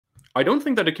I don't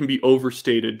think that it can be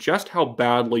overstated just how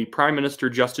badly Prime Minister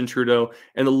Justin Trudeau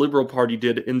and the Liberal Party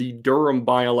did in the Durham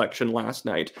by-election last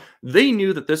night. They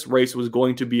knew that this race was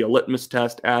going to be a litmus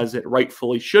test, as it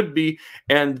rightfully should be,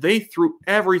 and they threw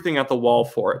everything at the wall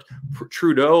for it.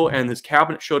 Trudeau and his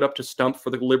cabinet showed up to stump for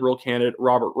the Liberal candidate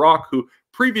Robert Rock, who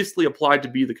previously applied to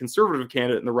be the Conservative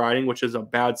candidate in the riding, which is a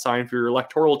bad sign for your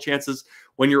electoral chances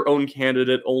when your own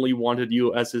candidate only wanted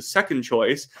you as his second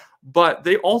choice. But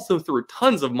they also threw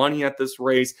tons of money at this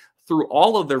race, threw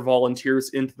all of their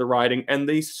volunteers into the riding, and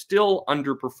they still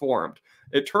underperformed.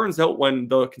 It turns out when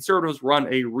the Conservatives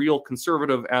run a real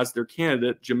Conservative as their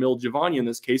candidate, Jamil Javani in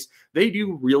this case, they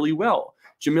do really well.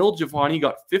 Jamil Javani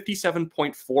got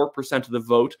 57.4% of the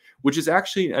vote, which is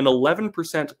actually an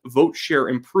 11% vote share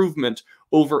improvement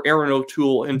over Aaron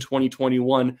O'Toole in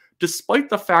 2021, despite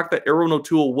the fact that Aaron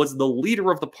O'Toole was the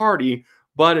leader of the party.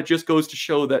 But it just goes to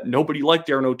show that nobody liked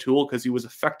Aaron O'Toole because he was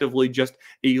effectively just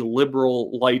a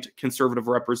liberal, light, conservative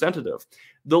representative.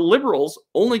 The Liberals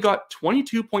only got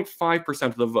 22.5%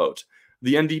 of the vote.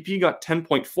 The NDP got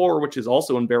 10.4%, which is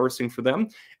also embarrassing for them.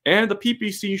 And the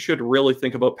PPC should really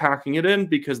think about packing it in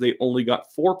because they only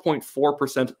got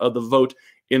 4.4% of the vote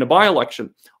in a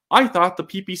by-election. I thought the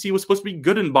PPC was supposed to be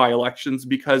good in by-elections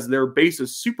because their base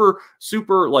is super,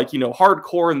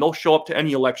 hardcore and they'll show up to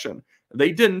any election.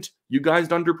 They didn't. You guys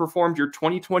underperformed your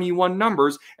 2021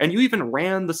 numbers, and you even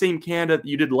ran the same candidate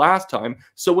you did last time.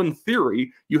 So in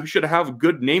theory, you should have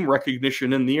good name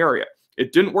recognition in the area.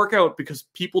 It didn't work out because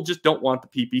people just don't want the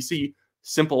PPC,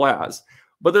 simple as.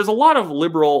 But there's a lot of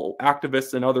liberal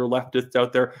activists and other leftists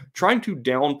out there trying to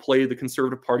downplay the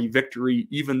Conservative Party victory,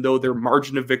 even though their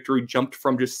margin of victory jumped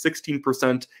from just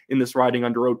 16% in this riding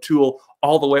under O'Toole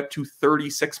all the way up to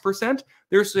 36%.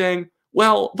 They're saying,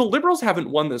 well, the Liberals haven't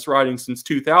won this riding since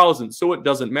 2000, so it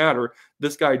doesn't matter.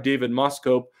 This guy, David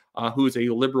Muscope, who is a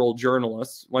liberal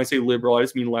journalist. When I say liberal, I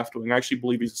just mean left-wing. I actually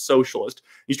believe he's a socialist.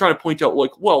 He's trying to point out,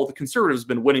 well, the Conservatives have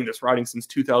been winning this riding since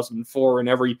 2004 in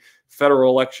every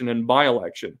federal election and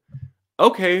by-election.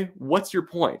 Okay, what's your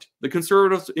point? The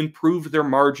Conservatives improved their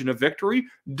margin of victory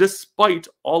despite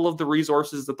all of the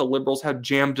resources that the Liberals had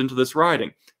jammed into this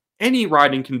riding. Any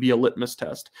riding can be a litmus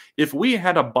test. If we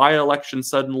had a by-election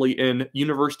suddenly in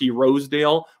University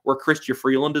Rosedale, where Chrystia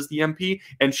Freeland is the MP,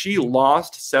 and she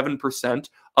lost 7%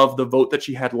 of the vote that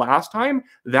she had last time,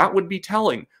 that would be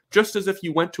telling. Just as if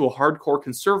you went to a hardcore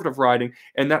conservative riding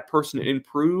and that person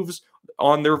improves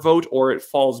on their vote or it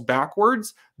falls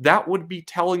backwards, that would be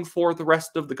telling for the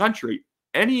rest of the country.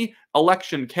 Any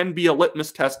election can be a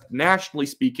litmus test, nationally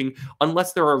speaking,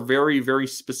 unless there are very, very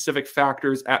specific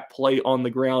factors at play on the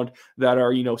ground that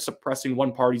are, suppressing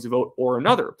one party's vote or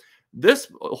another. This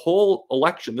whole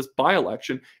election, this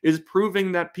by-election, is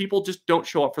proving that people just don't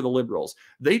show up for the Liberals.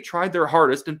 They tried their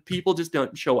hardest and people just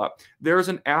don't show up. There's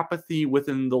an apathy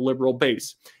within the Liberal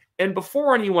base. And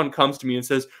before anyone comes to me and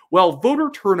says, well, voter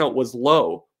turnout was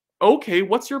low, okay,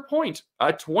 what's your point?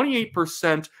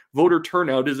 28% voter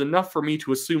turnout is enough for me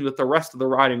to assume that the rest of the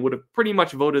riding would have pretty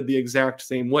much voted the exact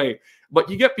same way. But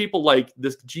you get people like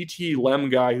this GT Lem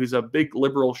guy who's a big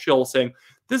liberal shill saying,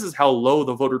 this is how low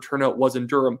the voter turnout was in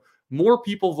Durham. More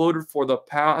people voted for the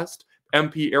past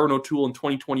MP Aaron O'Toole in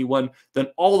 2021 than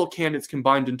all the candidates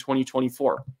combined in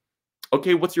 2024.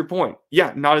 Okay, what's your point?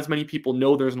 Yeah, not as many people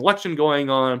know there's an election going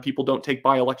on. People don't take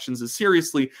by-elections as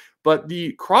seriously. But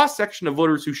the cross-section of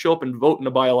voters who show up and vote in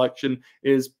a by-election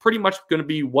is pretty much going to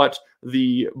be what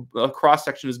the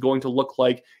cross-section is going to look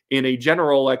like in a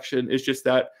general election. It's just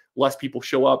that less people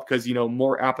show up because,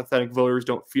 more apathetic voters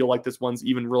don't feel like this one's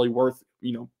even really worth,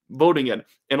 voting in.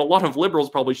 And a lot of liberals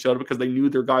probably showed up because they knew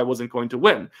their guy wasn't going to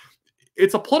win.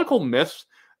 It's a political myth.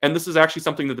 And this is actually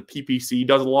something that the PPC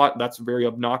does a lot. That's very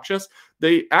obnoxious.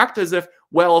 They act as if,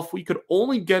 well, if we could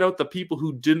only get out the people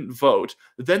who didn't vote,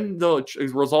 then the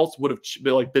results would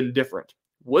have been different.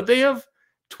 Would they have?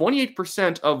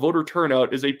 28% of voter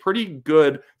turnout is a pretty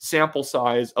good sample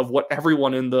size of what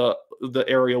everyone in the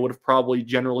area would have probably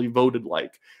generally voted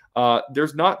like.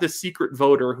 There's not this secret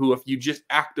voter who, if you just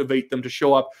activate them to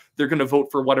show up, they're going to vote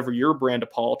for whatever your brand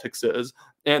of politics is.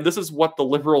 And this is what the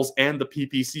Liberals and the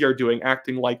PPC are doing,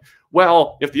 acting like,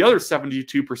 well, if the other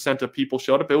 72% of people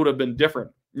showed up, it would have been different.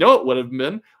 No, it would have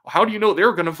been. How do you know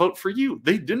they're going to vote for you?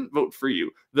 They didn't vote for you.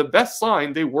 The best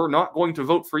sign they were not going to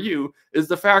vote for you is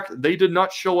the fact they did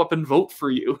not show up and vote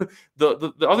for you.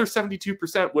 The other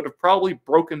 72% would have probably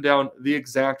broken down the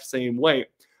exact same way.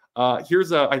 I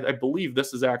believe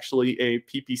this is actually a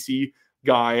PPC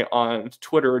guy on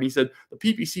Twitter, and he said the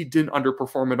PPC didn't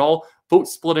underperform at all. Vote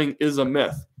splitting is a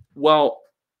myth. Well,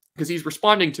 because he's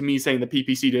responding to me saying the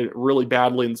PPC did really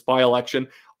badly in this by-election.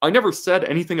 I never said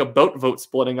anything about vote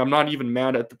splitting. I'm not even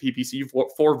mad at the PPC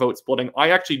for vote splitting.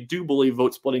 I actually do believe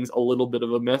vote splitting is a little bit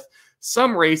of a myth.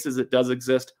 Some races it does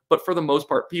exist, but for the most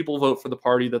part, people vote for the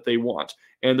party that they want.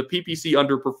 And the PPC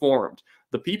underperformed.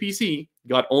 The PPC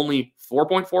got only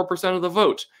 4.4% of the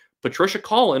vote. Patricia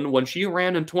Collin, when she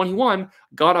ran in 21,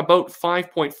 got about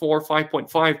 5.4,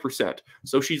 5.5%.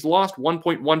 So she's lost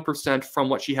 1.1% from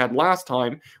what she had last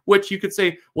time, which you could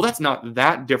say, well, that's not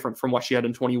that different from what she had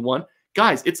in 21.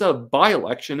 Guys, it's a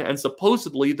by-election, and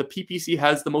supposedly the PPC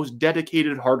has the most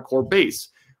dedicated hardcore base.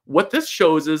 What this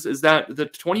shows is that the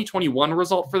 2021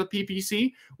 result for the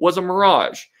PPC was a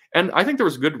mirage. And I think there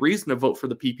was good reason to vote for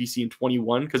the PPC in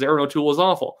 21 because Erin O'Toole was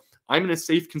awful. I'm in a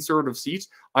safe conservative seat.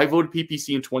 I voted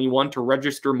PPC in 21 to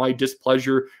register my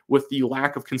displeasure with the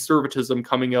lack of conservatism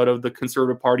coming out of the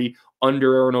Conservative Party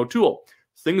under Erin O'Toole.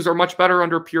 Things are much better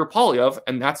under Pierre Poilievre,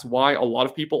 and that's why a lot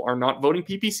of people are not voting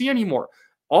PPC anymore.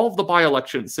 All of the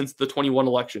by-elections since the 21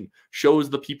 election shows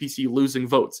the PPC losing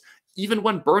votes. Even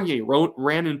when Bernier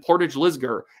ran in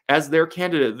Portage-Lisgar as their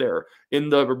candidate there in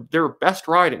their best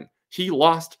riding, he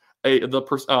lost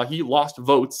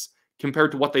votes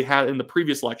compared to what they had in the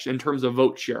previous election in terms of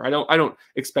vote share. I don't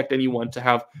expect anyone to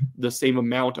have the same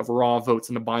amount of raw votes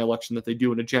in a by-election that they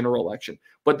do in a general election.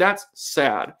 But that's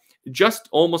sad. Just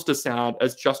almost as sad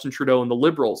as Justin Trudeau and the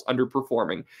Liberals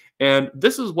underperforming. And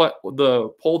this is what the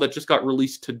poll that just got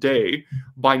released today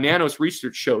by Nanos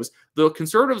Research shows. The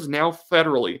Conservatives now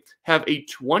federally have a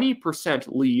 20%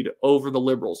 lead over the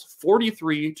Liberals,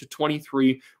 43 to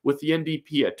 23, with the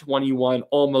NDP at 21,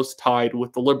 almost tied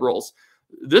with the Liberals.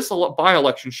 This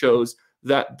by-election shows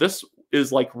that this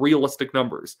is like realistic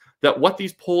numbers, that what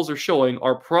these polls are showing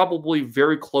are probably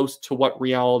very close to what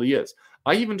reality is.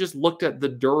 I even just looked at the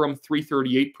Durham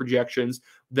 338 projections,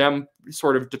 them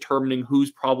sort of determining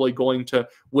who's probably going to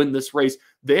win this race.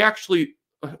 They actually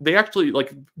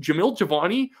like Jamil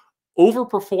Javani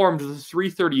overperformed the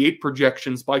 338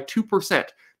 projections by 2%.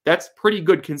 That's pretty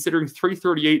good considering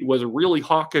 338 was really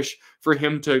hawkish for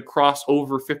him to cross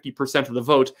over 50% of the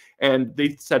vote, and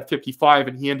they said 55,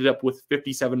 and he ended up with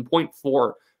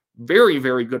 57.4. Very,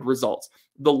 very good results.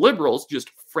 The Liberals just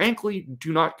frankly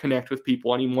do not connect with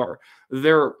people anymore.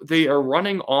 They are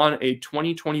running on a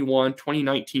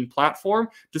 2021-2019 platform,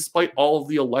 despite all of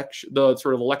the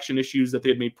sort of election issues that they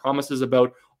had made promises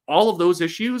about. All of those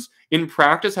issues in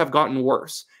practice have gotten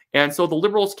worse. And so the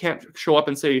Liberals can't show up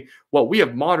and say, well, we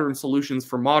have modern solutions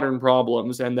for modern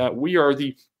problems and that we are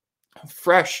the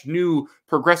fresh, new,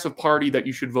 progressive party that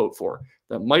you should vote for.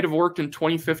 That might have worked in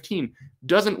 2015.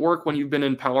 Doesn't work when you've been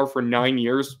in power for 9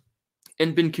 years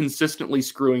and been consistently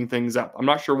screwing things up. I'm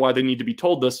not sure why they need to be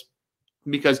told this,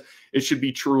 because it should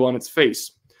be true on its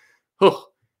face.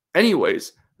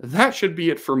 Anyways, that should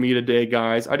be it for me today,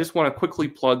 guys. I just want to quickly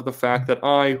plug the fact that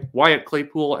I, Wyatt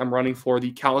Claypool, am running for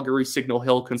the Calgary Signal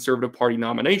Hill Conservative Party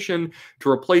nomination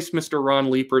to replace Mr. Ron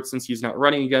Liepert since he's not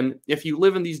running again. If you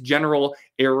live in these general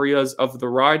areas of the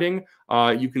riding,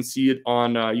 you can see it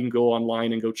on, you can go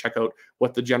online and go check out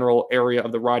what the general area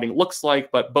of the riding looks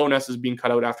like, but Bowness is being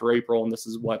cut out after April, and this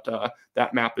is what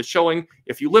that map is showing.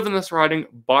 If you live in this riding,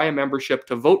 buy a membership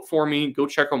to vote for me. Go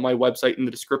check out my website in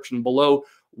the description below,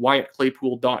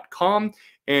 WyattClaypool.com.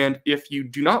 And if you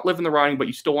do not live in the riding, but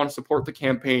you still want to support the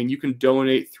campaign, you can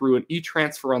donate through an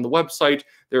e-transfer on the website.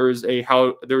 There's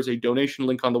a donation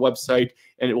link on the website,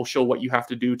 and it will show what you have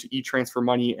to do to e-transfer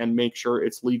money and make sure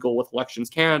it's legal with Elections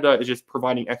Canada. It's just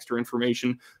providing extra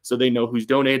information so they know who's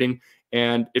donating.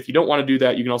 And if you don't want to do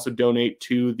that, you can also donate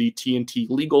to the TNT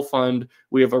Legal Fund.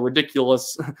 We have a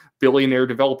ridiculous billionaire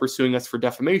developer suing us for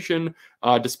defamation,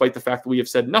 despite the fact that we have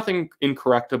said nothing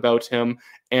incorrect about him.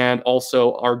 And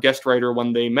also our guest writer,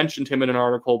 when they mentioned him in an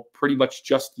article, pretty much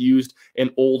just used an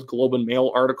old Globe and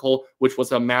Mail article, which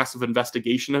was a massive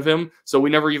investigation of him. So we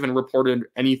never even reported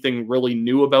anything really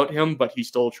new about him, but he's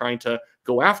still trying to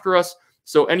go after us.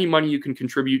 So any money you can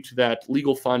contribute to that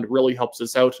legal fund really helps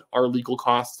us out. Our legal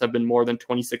costs have been more than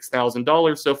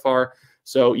 $26,000 so far,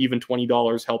 so even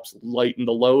 $20 helps lighten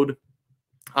the load.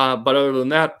 But other than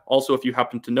that, also if you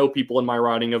happen to know people in my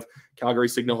riding of Calgary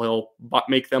Signal Hill,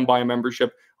 make them buy a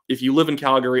membership. If you live in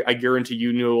Calgary, I guarantee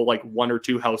you know like 1 or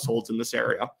 2 households in this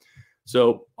area.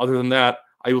 So other than that,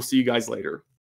 I will see you guys later.